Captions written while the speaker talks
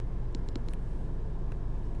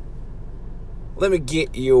Let me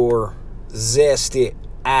get your zesty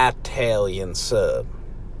Italian sub.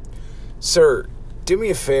 Sir, do me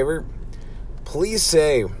a favor. Please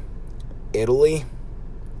say Italy.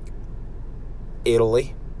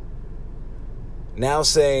 Italy. Now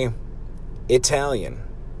say Italian.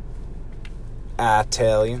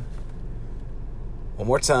 Italian. One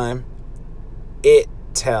more time.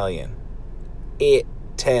 Italian.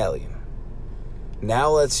 Italian. Now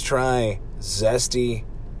let's try zesty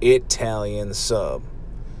Italian sub.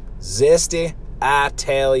 Zesty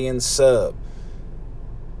Italian sub.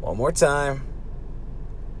 One more time.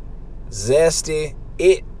 Zesty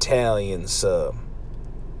Italian sub.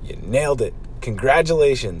 You nailed it.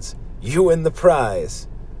 Congratulations. You win the prize.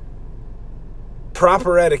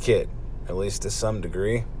 Proper etiquette, at least to some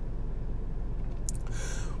degree.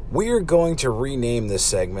 We are going to rename this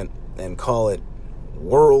segment and call it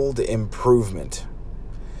World Improvement.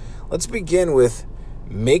 Let's begin with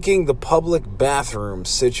making the public bathroom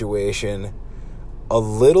situation a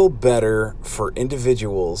little better for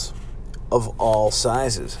individuals of all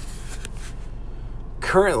sizes.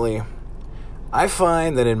 Currently, I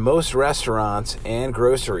find that in most restaurants and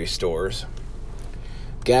grocery stores,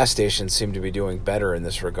 gas stations seem to be doing better in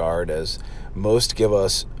this regard, as most give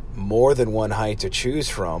us more than one height to choose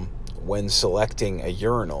from when selecting a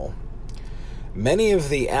urinal. Many of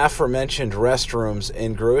the aforementioned restrooms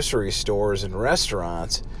in grocery stores and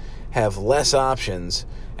restaurants have less options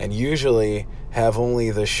and usually have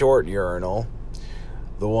only the short urinal,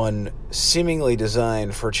 the one seemingly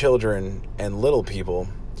designed for children and little people.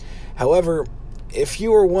 However, if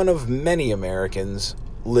you are one of many Americans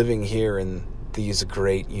living here in these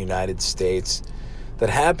great United States that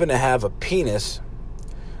happen to have a penis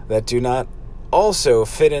that do not also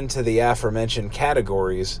fit into the aforementioned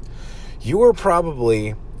categories, you are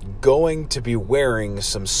probably going to be wearing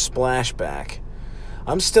some splashback.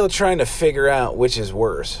 I'm still trying to figure out which is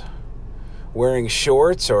worse, wearing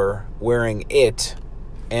shorts or wearing it,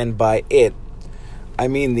 and by it, I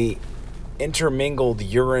mean the intermingled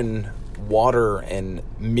urine, water, and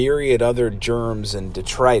myriad other germs and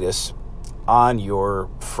detritus on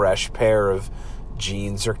your fresh pair of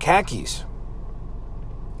jeans or khakis.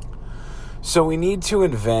 So we need to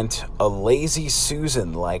invent a Lazy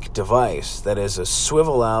Susan-like device that is a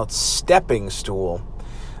swivel-out stepping stool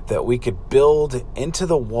that we could build into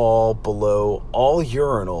the wall below all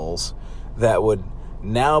urinals that would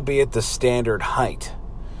now be at the standard height.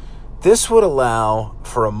 This would allow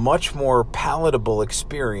for a much more palatable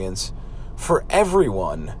experience for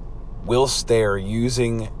everyone whilst they are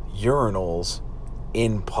using urinals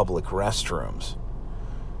in public restrooms.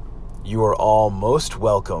 You are all most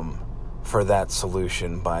welcome for that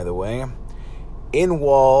solution, by the way.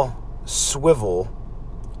 In-wall swivel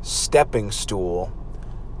stepping stool,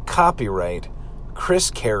 copyright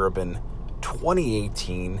Chris Carabin,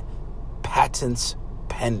 2018, patents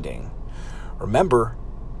pending. Remember,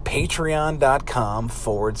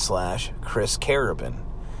 patreon.com/Chris Carabin,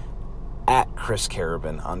 at Chris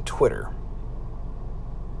Carabin on Twitter.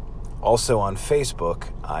 Also on Facebook,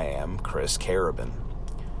 I am Chris Carabin.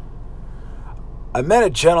 I met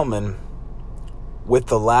a gentleman with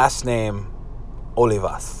the last name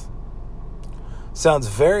Olivas. Sounds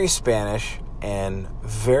very Spanish and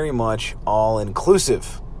very much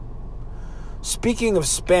all-inclusive. Speaking of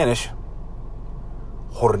Spanish,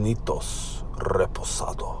 Hornitos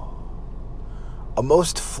Reposado. A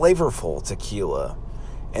most flavorful tequila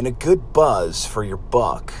and a good buzz for your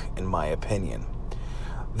buck, in my opinion.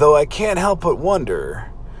 Though I can't help but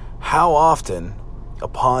wonder how often,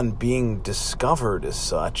 upon being discovered as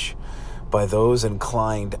such by those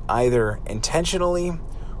inclined either intentionally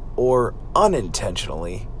or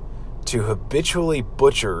unintentionally to habitually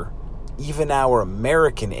butcher even our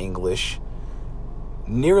American English,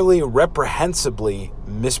 nearly reprehensibly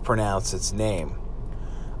mispronounce its name.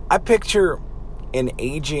 I picture an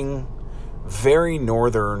aging, very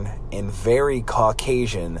northern and very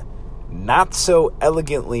Caucasian, not so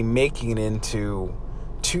elegantly making it into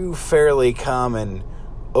two fairly common,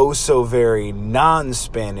 oh so very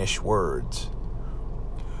non-Spanish words.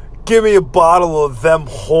 Give me a bottle of them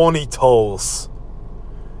Hornitos.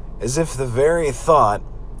 As if the very thought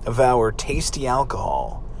of our tasty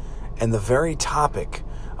alcohol and the very topic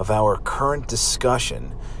of our current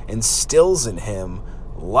discussion instills in him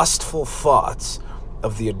lustful thoughts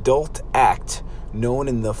of the adult act known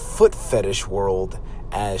in the foot fetish world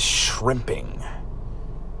as shrimping.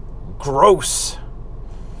 Gross.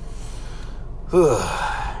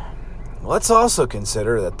 Let's also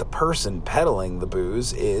consider that the person peddling the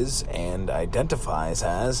booze is and identifies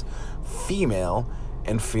as female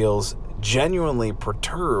and feels genuinely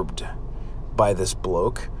perturbed by this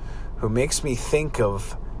bloke who makes me think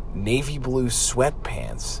of navy blue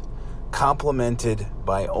sweatpants, complemented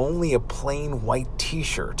by only a plain white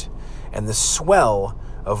t-shirt, and the swell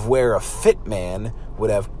of where a fit man would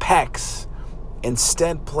have pecs,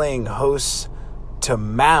 instead playing host to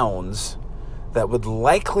mounds that would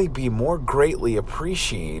likely be more greatly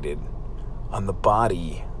appreciated on the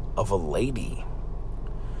body of a lady.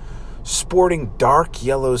 Sporting dark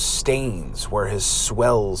yellow stains where his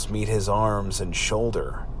swells meet his arms and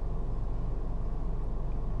shoulder.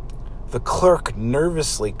 The clerk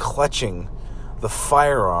nervously clutching the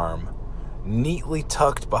firearm neatly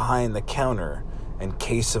tucked behind the counter in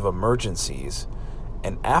case of emergencies.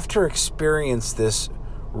 And after experience this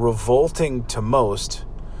revolting to most,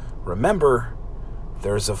 remember,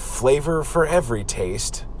 there's a flavor for every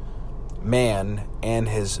taste. Man and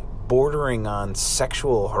his bordering on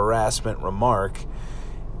sexual harassment remark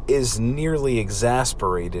is nearly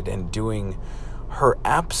exasperated and doing her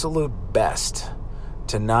absolute best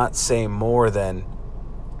to not say more than,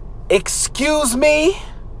 "Excuse me?"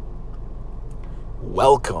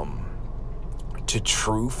 Welcome to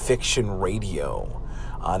True Fiction Radio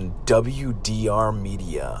on WDR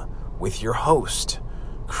Media with your host,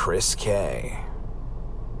 Chris K.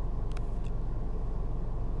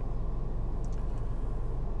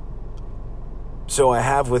 So I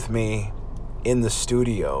have with me in the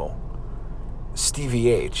studio Stevie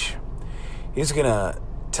H. He's going to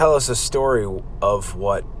tell us a story of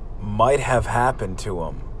what might have happened to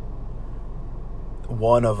him.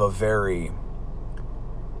 One of a very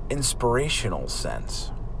inspirational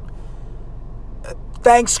sense.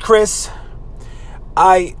 Thanks, Chris.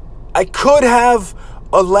 I could have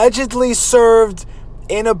allegedly served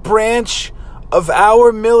in a branch of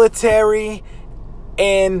our military,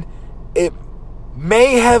 and it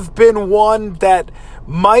may have been one that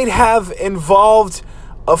might have involved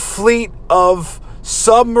a fleet of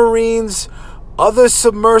submarines, other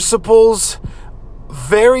submersibles,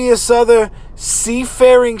 various other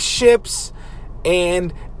seafaring ships,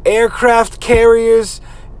 and aircraft carriers.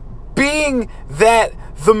 Being that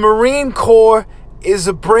the Marine Corps is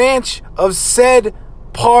a branch of said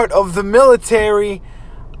part of the military,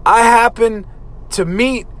 I happen to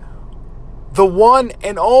meet the one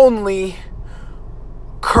and only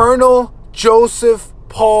Colonel Joseph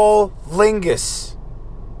Paul Lingus.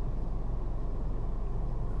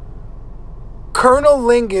 Colonel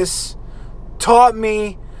Lingus taught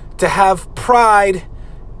me to have pride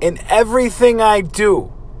in everything I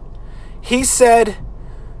do. He said,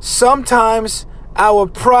 sometimes our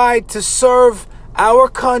pride to serve our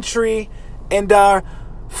country and our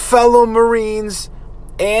fellow Marines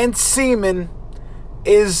and seamen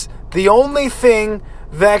is the only thing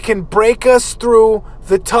that can break us through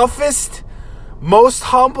the toughest, most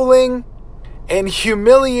humbling, and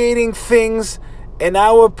humiliating things in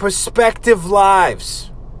our prospective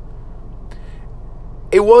lives.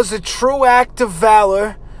 It was a true act of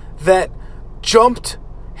valor that jumped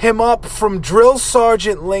him up from Drill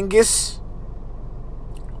Sergeant Lingus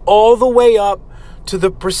all the way up to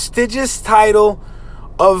the prestigious title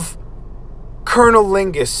of Colonel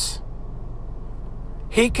Lingus.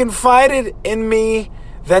 He confided in me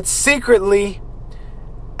that secretly,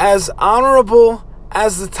 as honorable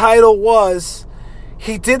as the title was,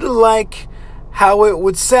 he didn't like how it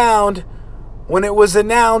would sound when it was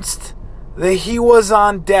announced that he was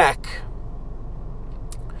on deck.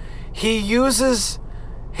 He uses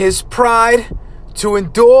his pride to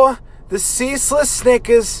endure the ceaseless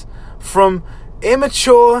snickers from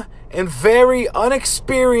immature and very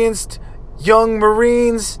unexperienced young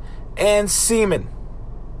Marines and seamen.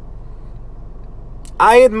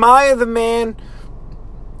 I admire the man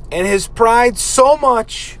and his pride so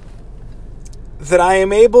much that I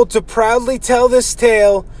am able to proudly tell this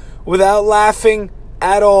tale without laughing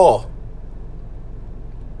at all.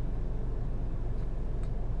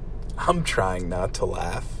 I'm trying not to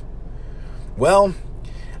laugh. Well,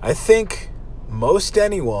 I think most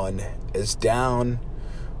anyone is down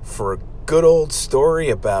for a good old story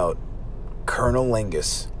about Colonel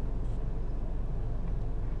Lingus.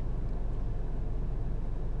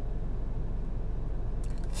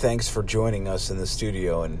 Thanks for joining us in the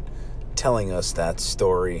studio and telling us that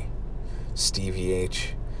story, Stevie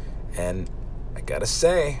H. And I gotta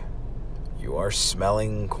say, you are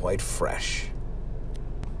smelling quite fresh.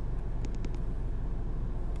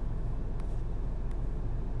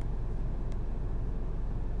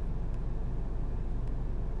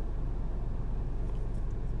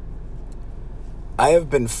 I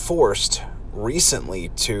have been forced recently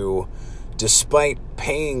to, despite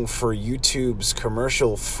paying for YouTube's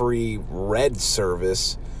commercial-free Red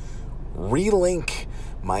service, relink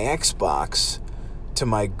my Xbox to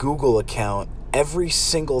my Google account every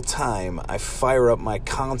single time I fire up my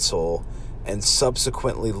console and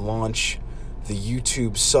subsequently launch the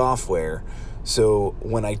YouTube software. So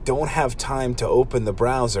when I don't have time to open the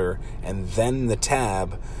browser and then the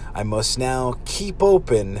tab, I must now keep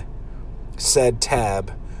open said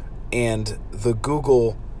tab and the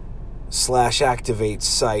Google/Activate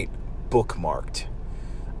site bookmarked.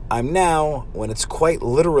 I'm now, when it's quite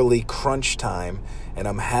literally crunch time and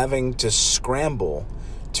I'm having to scramble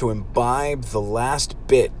to imbibe the last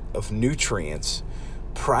bit of nutrients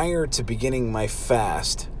prior to beginning my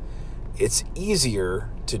fast, it's easier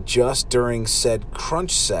to just during said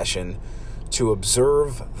crunch session to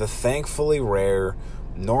observe the thankfully rare,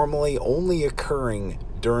 normally only occurring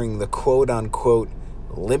during the quote-unquote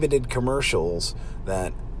limited commercials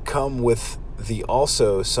that come with the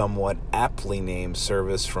also somewhat aptly named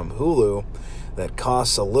service from Hulu that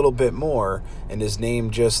costs a little bit more and is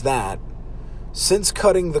named just that. Since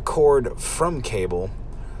cutting the cord from cable,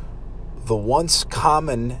 the once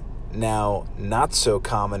common, now not so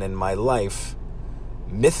common in my life,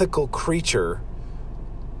 mythical creature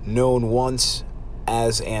known once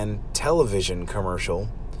as an television commercial,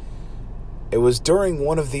 it was during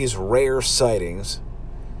one of these rare sightings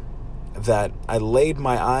that I laid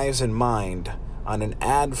my eyes and mind on an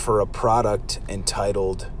ad for a product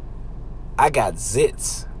entitled, "I Got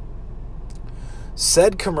Zits."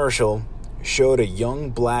 Said commercial showed a young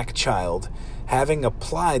black child having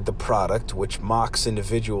applied the product which mocks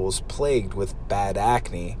individuals plagued with bad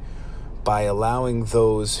acne by allowing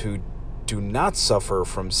those who do not suffer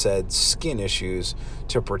from said skin issues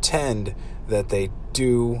to pretend that they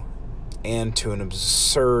do, and to an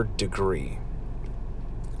absurd degree.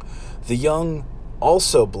 The young,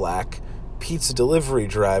 also black, pizza delivery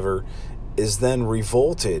driver is then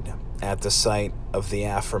revolted at the sight of the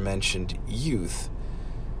aforementioned youth.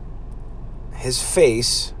 His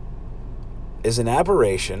face is an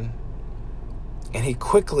aberration, and he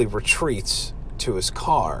quickly retreats to his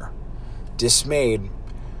car, dismayed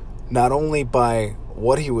not only by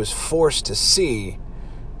what he was forced to see,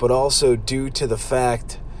 but also due to the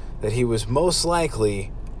fact that he was most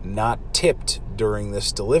likely not tipped during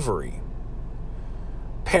this delivery.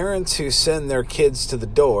 Parents who send their kids to the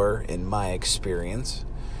door, in my experience,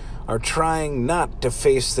 are trying not to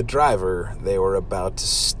face the driver they were about to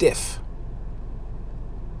stiff.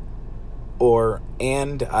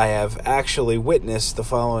 And I have actually witnessed the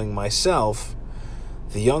following myself: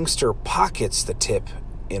 the youngster pockets the tip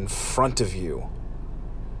in front of you.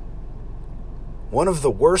 One of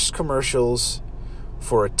the worst commercials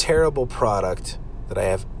for a terrible product that I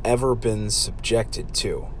have ever been subjected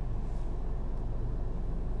to.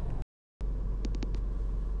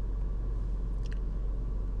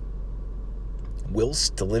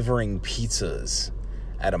 Whilst delivering pizzas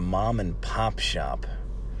at a mom and pop shop,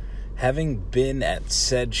 having been at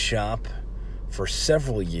said shop for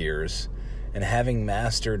several years and having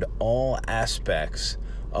mastered all aspects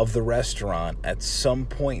of the restaurant at some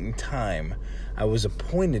point in time, I was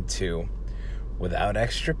appointed to, without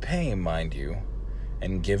extra pay, mind you,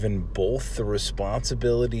 and given both the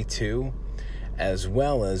responsibility to, as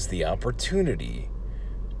well as the opportunity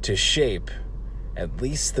to shape at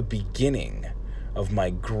least the beginning of my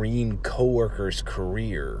green coworkers'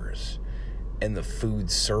 careers in the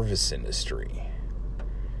food service industry.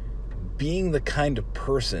 Being the kind of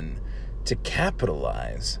person to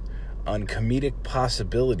capitalize on comedic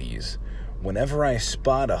possibilities whenever I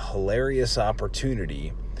spot a hilarious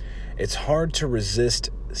opportunity, it's hard to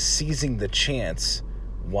resist seizing the chance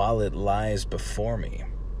while it lies before me.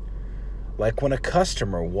 Like when a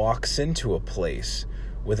customer walks into a place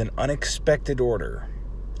with an unexpected order.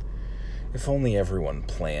 If only everyone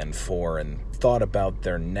planned for and thought about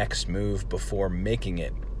their next move before making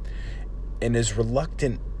it, and is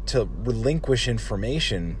reluctant to relinquish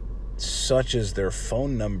information such as their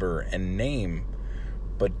phone number and name,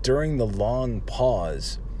 but during the long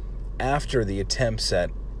pause after the attempts at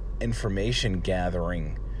information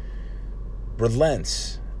gathering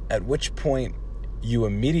relents, at which point you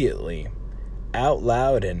immediately, out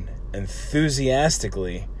loud and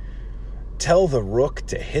enthusiastically, tell the rook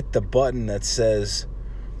to hit the button that says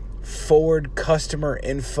forward customer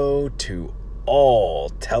info to all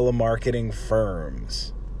telemarketing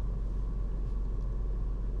firms.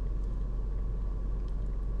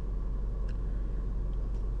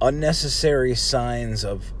 Unnecessary signs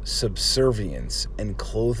of subservience in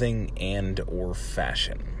clothing and or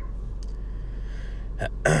fashion.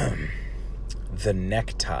 The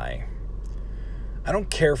necktie. I don't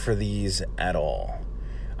care for these at all.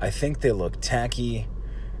 I think they look tacky,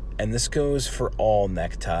 and this goes for all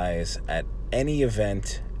neckties at any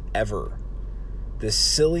event ever. This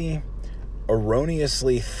silly,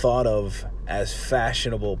 erroneously thought of as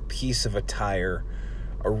fashionable piece of attire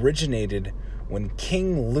originated when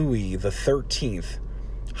King Louis XIII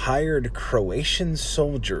hired Croatian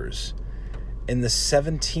soldiers in the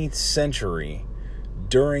 17th century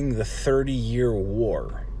during the 30-Year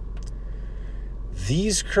War.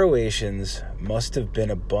 These Croatians must have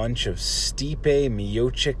been a bunch of Stipe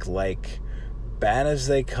Miocic-like,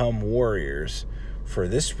 bad-as-they-come warriors for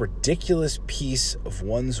this ridiculous piece of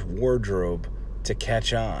one's wardrobe to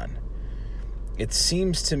catch on. It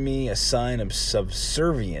seems to me a sign of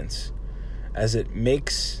subservience, as it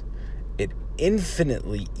makes it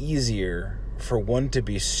infinitely easier for one to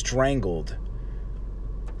be strangled,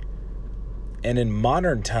 and in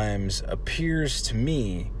modern times appears to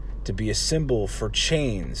me to be a symbol for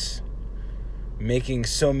chains, making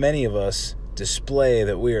so many of us display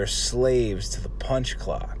that we are slaves to the punch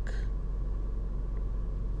clock.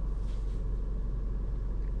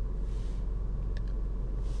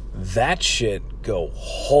 That shit go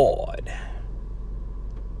hard.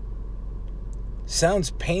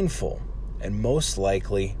 Sounds painful and most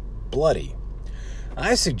likely bloody.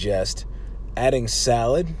 I suggest adding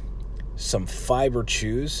salad, some fiber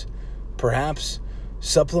chews, perhaps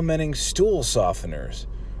supplementing stool softeners,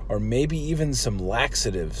 or maybe even some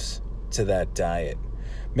laxatives to that diet.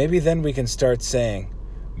 Maybe then we can start saying,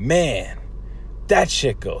 man, that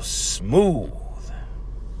shit goes smooth.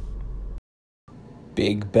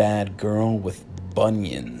 Big bad girl with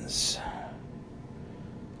bunions,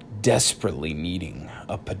 desperately needing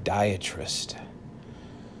a podiatrist.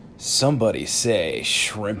 Somebody say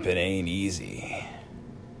shrimping ain't easy.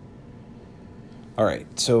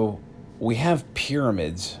 Alright, so we have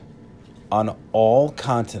pyramids on all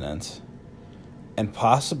continents and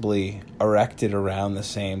possibly erected around the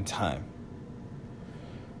same time.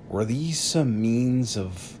 Were these some means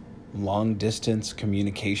of long-distance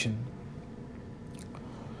communication?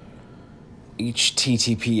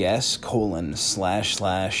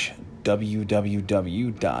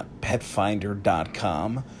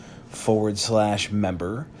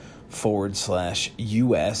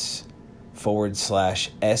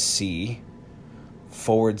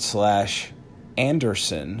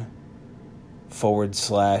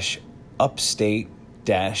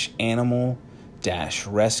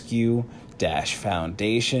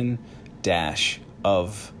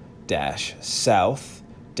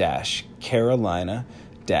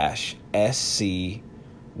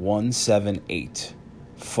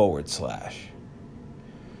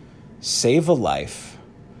 Save a life,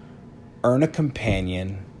 earn a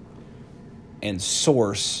companion, and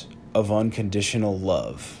source of unconditional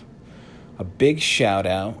love. A big shout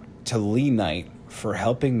out to Lee Knight for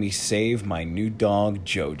helping me save my new dog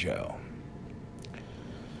Jojo.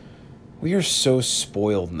 We are so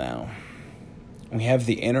spoiled now. We have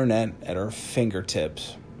the internet at our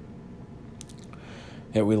fingertips,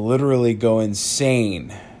 that we literally go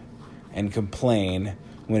insane and complain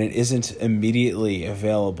when it isn't immediately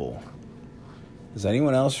available. Does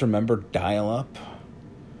anyone else remember dial-up?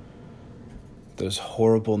 Those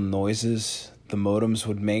horrible noises the modems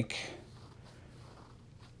would make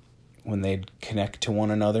when they'd connect to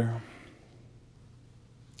one another.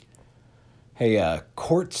 Hey,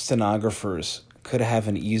 court stenographers could have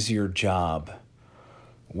an easier job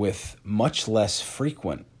with much less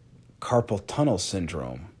frequent carpal tunnel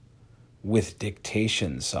syndrome with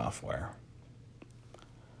dictation software.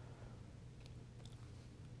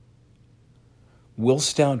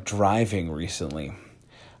 Whilst out driving recently,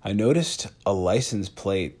 I noticed a license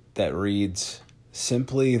plate that reads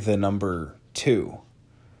simply the number 2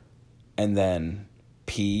 and then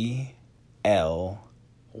PLY.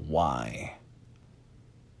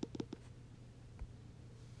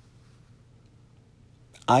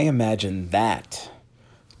 I imagine that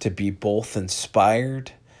to be both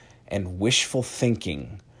inspired and wishful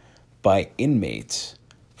thinking by inmates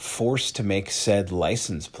forced to make said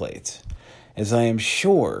license plates, as I am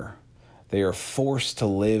sure they are forced to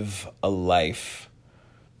live a life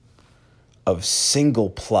of single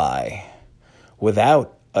ply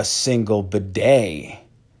without a single bidet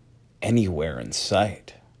anywhere in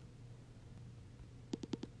sight.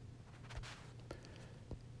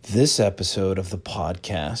 This episode of the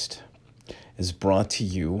podcast is brought to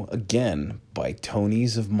you again by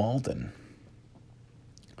Tony's of Malden.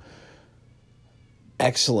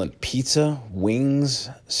 Excellent pizza, wings,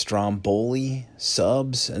 stromboli,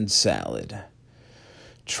 subs, and salad.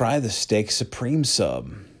 Try the Steak Supreme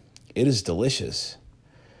sub. It is delicious.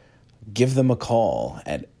 Give them a call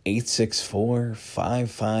at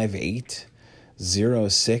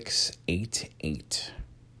 864-558-0688.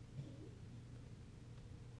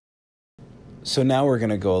 So now we're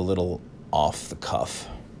going to go a little off the cuff.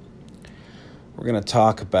 We're going to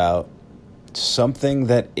talk about something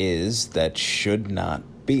that should not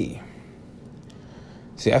be.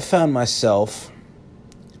 See, I found myself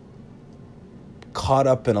caught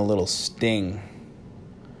up in a little sting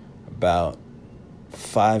about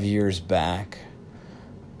 5 years back.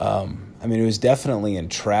 It was definitely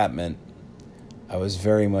entrapment. I was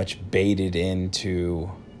very much baited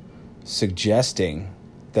into suggesting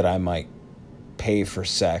that I might pay for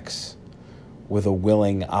sex with a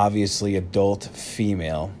willing, obviously adult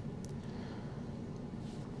female.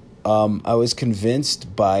 I was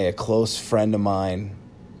convinced by a close friend of mine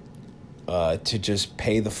to just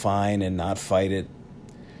pay the fine and not fight it.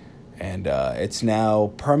 And it's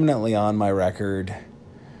now permanently on my record,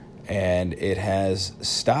 and it has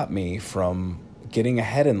stopped me from getting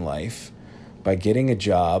ahead in life by getting a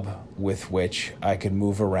job with which I could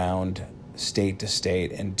move around state to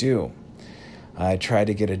state and do. I tried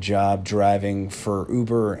to get a job driving for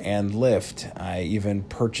Uber and Lyft. I even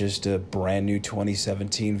purchased a brand new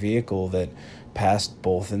 2017 vehicle that passed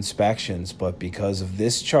both inspections, but because of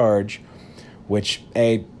this charge, which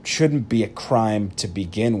A, shouldn't be a crime to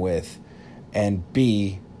begin with, and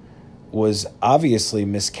B, was obviously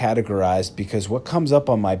miscategorized because what comes up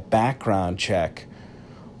on my background check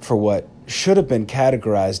for what should have been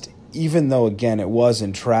categorized, even though, again, it was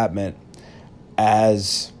entrapment,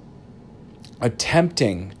 as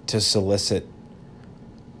attempting to solicit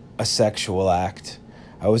a sexual act,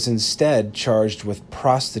 I was instead charged with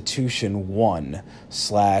prostitution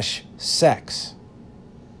 1/sex.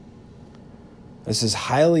 This is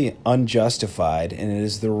highly unjustified, and it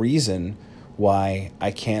is the reason why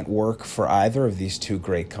I can't work for either of these two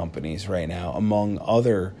great companies right now, among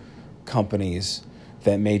other companies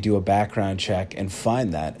that may do a background check and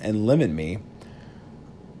find that and limit me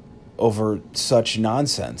over such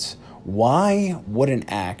nonsense. Why would an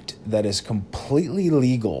act that is completely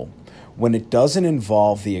legal when it doesn't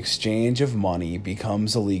involve the exchange of money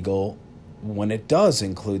becomes illegal when it does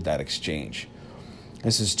include that exchange?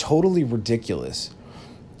 This is totally ridiculous.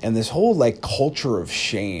 And this whole culture of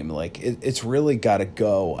shame, it's really got to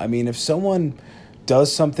go. I mean, if someone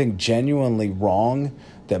does something genuinely wrong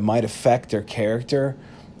that might affect their character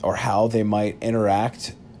or how they might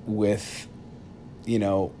interact with,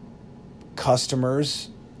 customers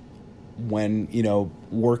when,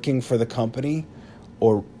 working for the company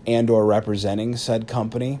or representing said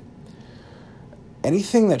company,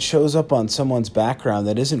 anything that shows up on someone's background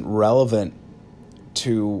that isn't relevant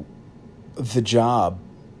to the job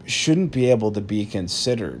shouldn't be able to be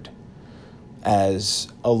considered as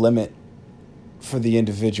a limit for the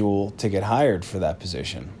individual to get hired for that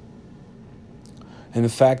position. And the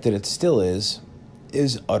fact that it still is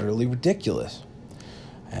utterly ridiculous.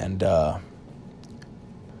 And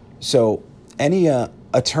so any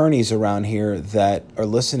attorneys around here that are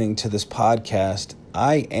listening to this podcast,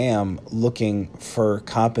 I am looking for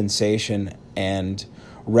compensation and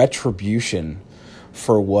retribution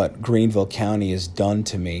for what Greenville County has done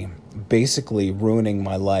to me, basically ruining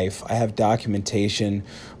my life. I have documentation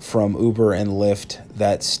from Uber and Lyft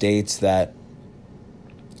that states that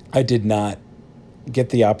I did not get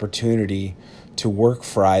the opportunity to work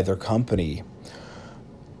for either company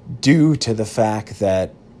due to the fact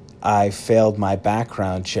that I failed my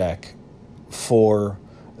background check for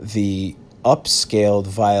the upscaled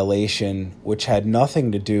violation, which had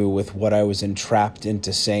nothing to do with what I was entrapped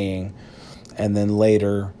into saying, and then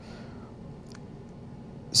later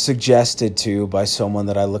suggested to by someone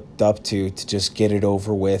that I looked up to just get it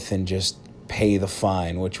over with and just pay the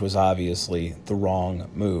fine, which was obviously the wrong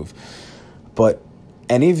move. But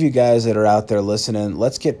any of you guys that are out there listening,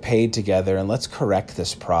 let's get paid together and let's correct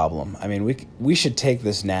this problem. I mean, we should take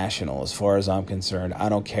this national as far as I'm concerned. I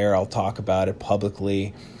don't care. I'll talk about it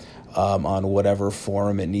publicly on whatever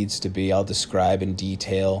forum it needs to be. I'll describe in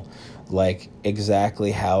detail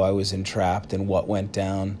exactly how I was entrapped and what went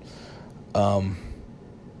down.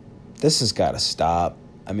 This has got to stop.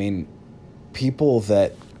 I mean, people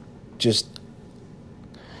that just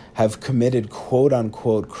have committed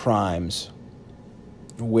quote-unquote crimes,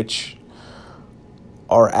 which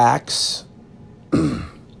are acts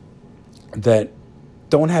that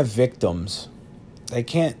don't have victims.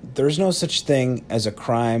 There's no such thing as a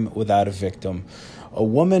crime without a victim. A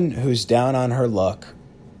woman who's down on her luck,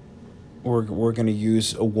 we're going to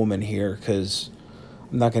use a woman here because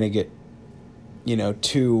I'm not going to get,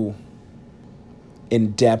 too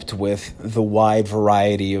in depth with the wide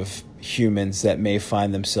variety of humans that may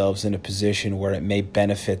find themselves in a position where it may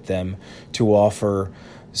benefit them to offer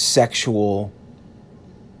sexual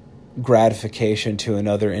gratification to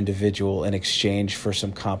another individual in exchange for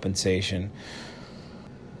some compensation.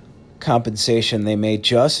 Compensation they may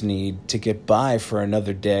just need to get by for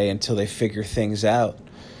another day until they figure things out.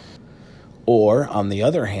 Or, on the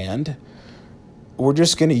other hand, we're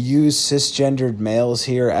just going to use cisgendered males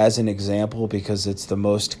here as an example because it's the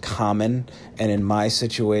most common and, in my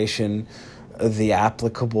situation, the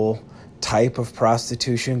applicable type of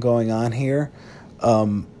prostitution going on here.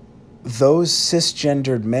 Those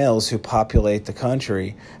cisgendered males who populate the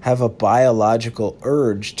country have a biological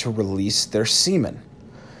urge to release their semen.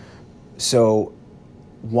 So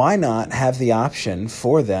why not have the option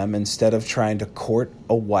for them, instead of trying to court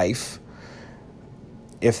a wife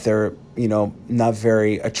if they're, not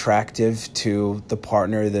very attractive to the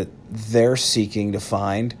partner that they're seeking to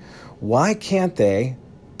find, why can't they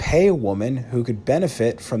pay a woman who could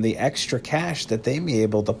benefit from the extra cash that they may be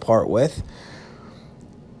able to part with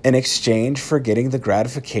in exchange for getting the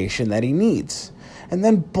gratification that he needs? And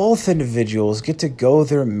then both individuals get to go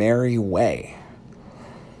their merry way.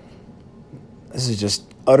 This is just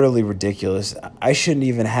utterly ridiculous. I shouldn't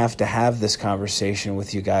even have to have this conversation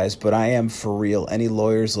with you guys, but I am for real. Any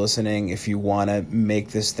lawyers listening, if you want to make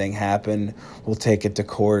this thing happen, we'll take it to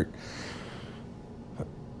court.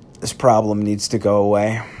 This problem needs to go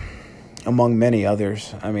away, among many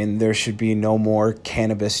others. I mean, there should be no more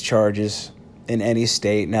cannabis charges in any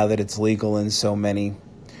state now that it's legal in so many.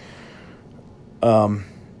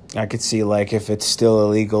 I could see, if it's still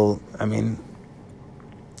illegal,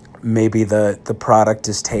 maybe the product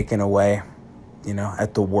is taken away,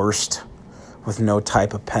 at the worst, with no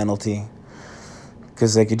type of penalty,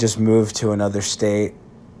 because they could just move to another state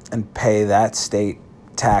and pay that state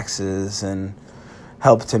taxes and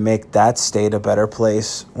help to make that state a better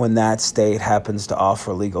place when that state happens to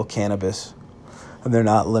offer legal cannabis, and they're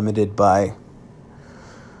not limited by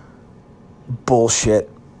bullshit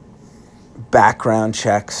background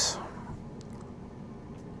checks.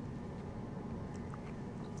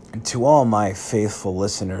 And to all my faithful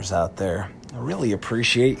listeners out there, I really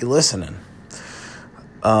appreciate you listening.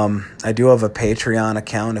 I do have a Patreon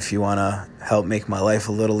account if you want to help make my life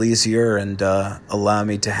a little easier and allow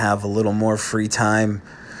me to have a little more free time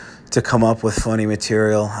to come up with funny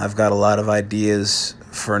material. I've got a lot of ideas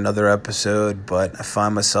for another episode, but I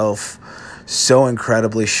find myself so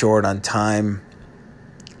incredibly short on time.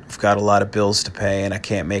 I've got a lot of bills to pay, and I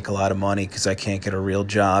can't make a lot of money because I can't get a real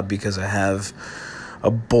job because I have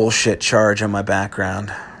a bullshit charge on my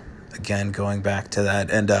background. Again, going back to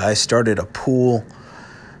that. And I started a pool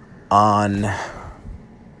on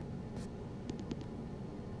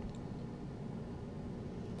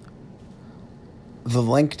the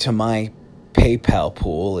link to my PayPal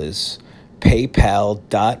pool is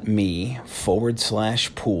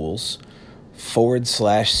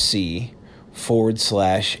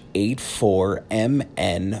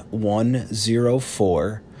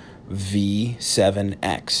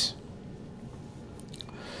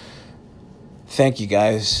Thank you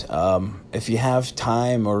guys. If you have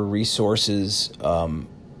time or resources,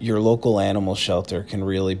 your local animal shelter can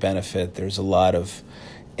really benefit. There's a lot of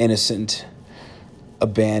innocent,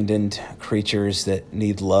 abandoned creatures that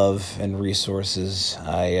need love and resources.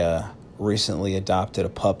 I recently adopted a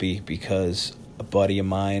puppy because a buddy of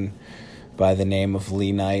mine by the name of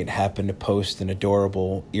Lee Knight happened to post an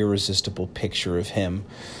adorable, irresistible picture of him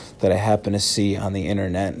that I happened to see on the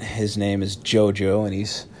internet. His name is Jojo, and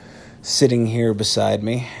he's sitting here beside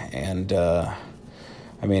me, and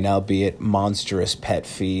albeit monstrous pet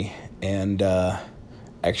fee and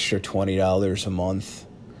extra $20 a month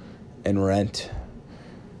in rent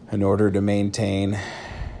in order to maintain.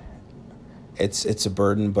 It's a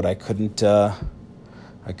burden, but I couldn't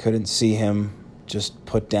see him just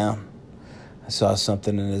put down. I saw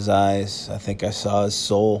something in his eyes. I think I saw his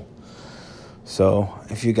soul. So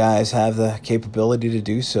if you guys have the capability to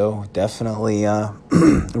do so, definitely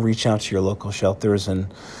reach out to your local shelters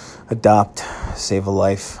and adopt, save a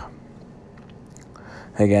life.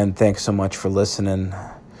 Again, thanks so much for listening.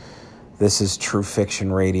 This is True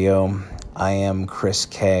Fiction Radio. I am Chris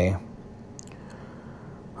K.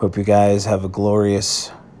 Hope you guys have a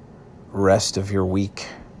glorious rest of your week.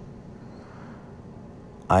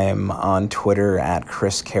 I am on Twitter at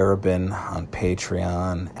Chris Carabin, on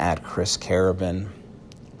Patreon at Chris Carabin.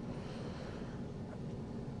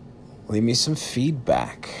 Leave me some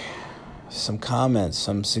feedback, some comments,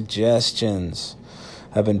 some suggestions.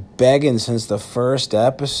 I've been begging since the first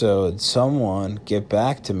episode. Someone get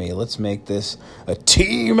back to me. Let's make this a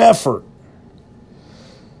team effort.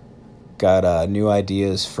 Got new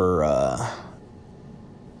ideas for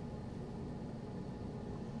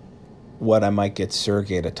what I might get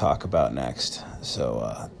Sergey to talk about next.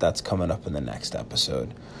 So that's coming up in the next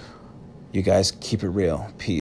episode. You guys keep it real. Peace.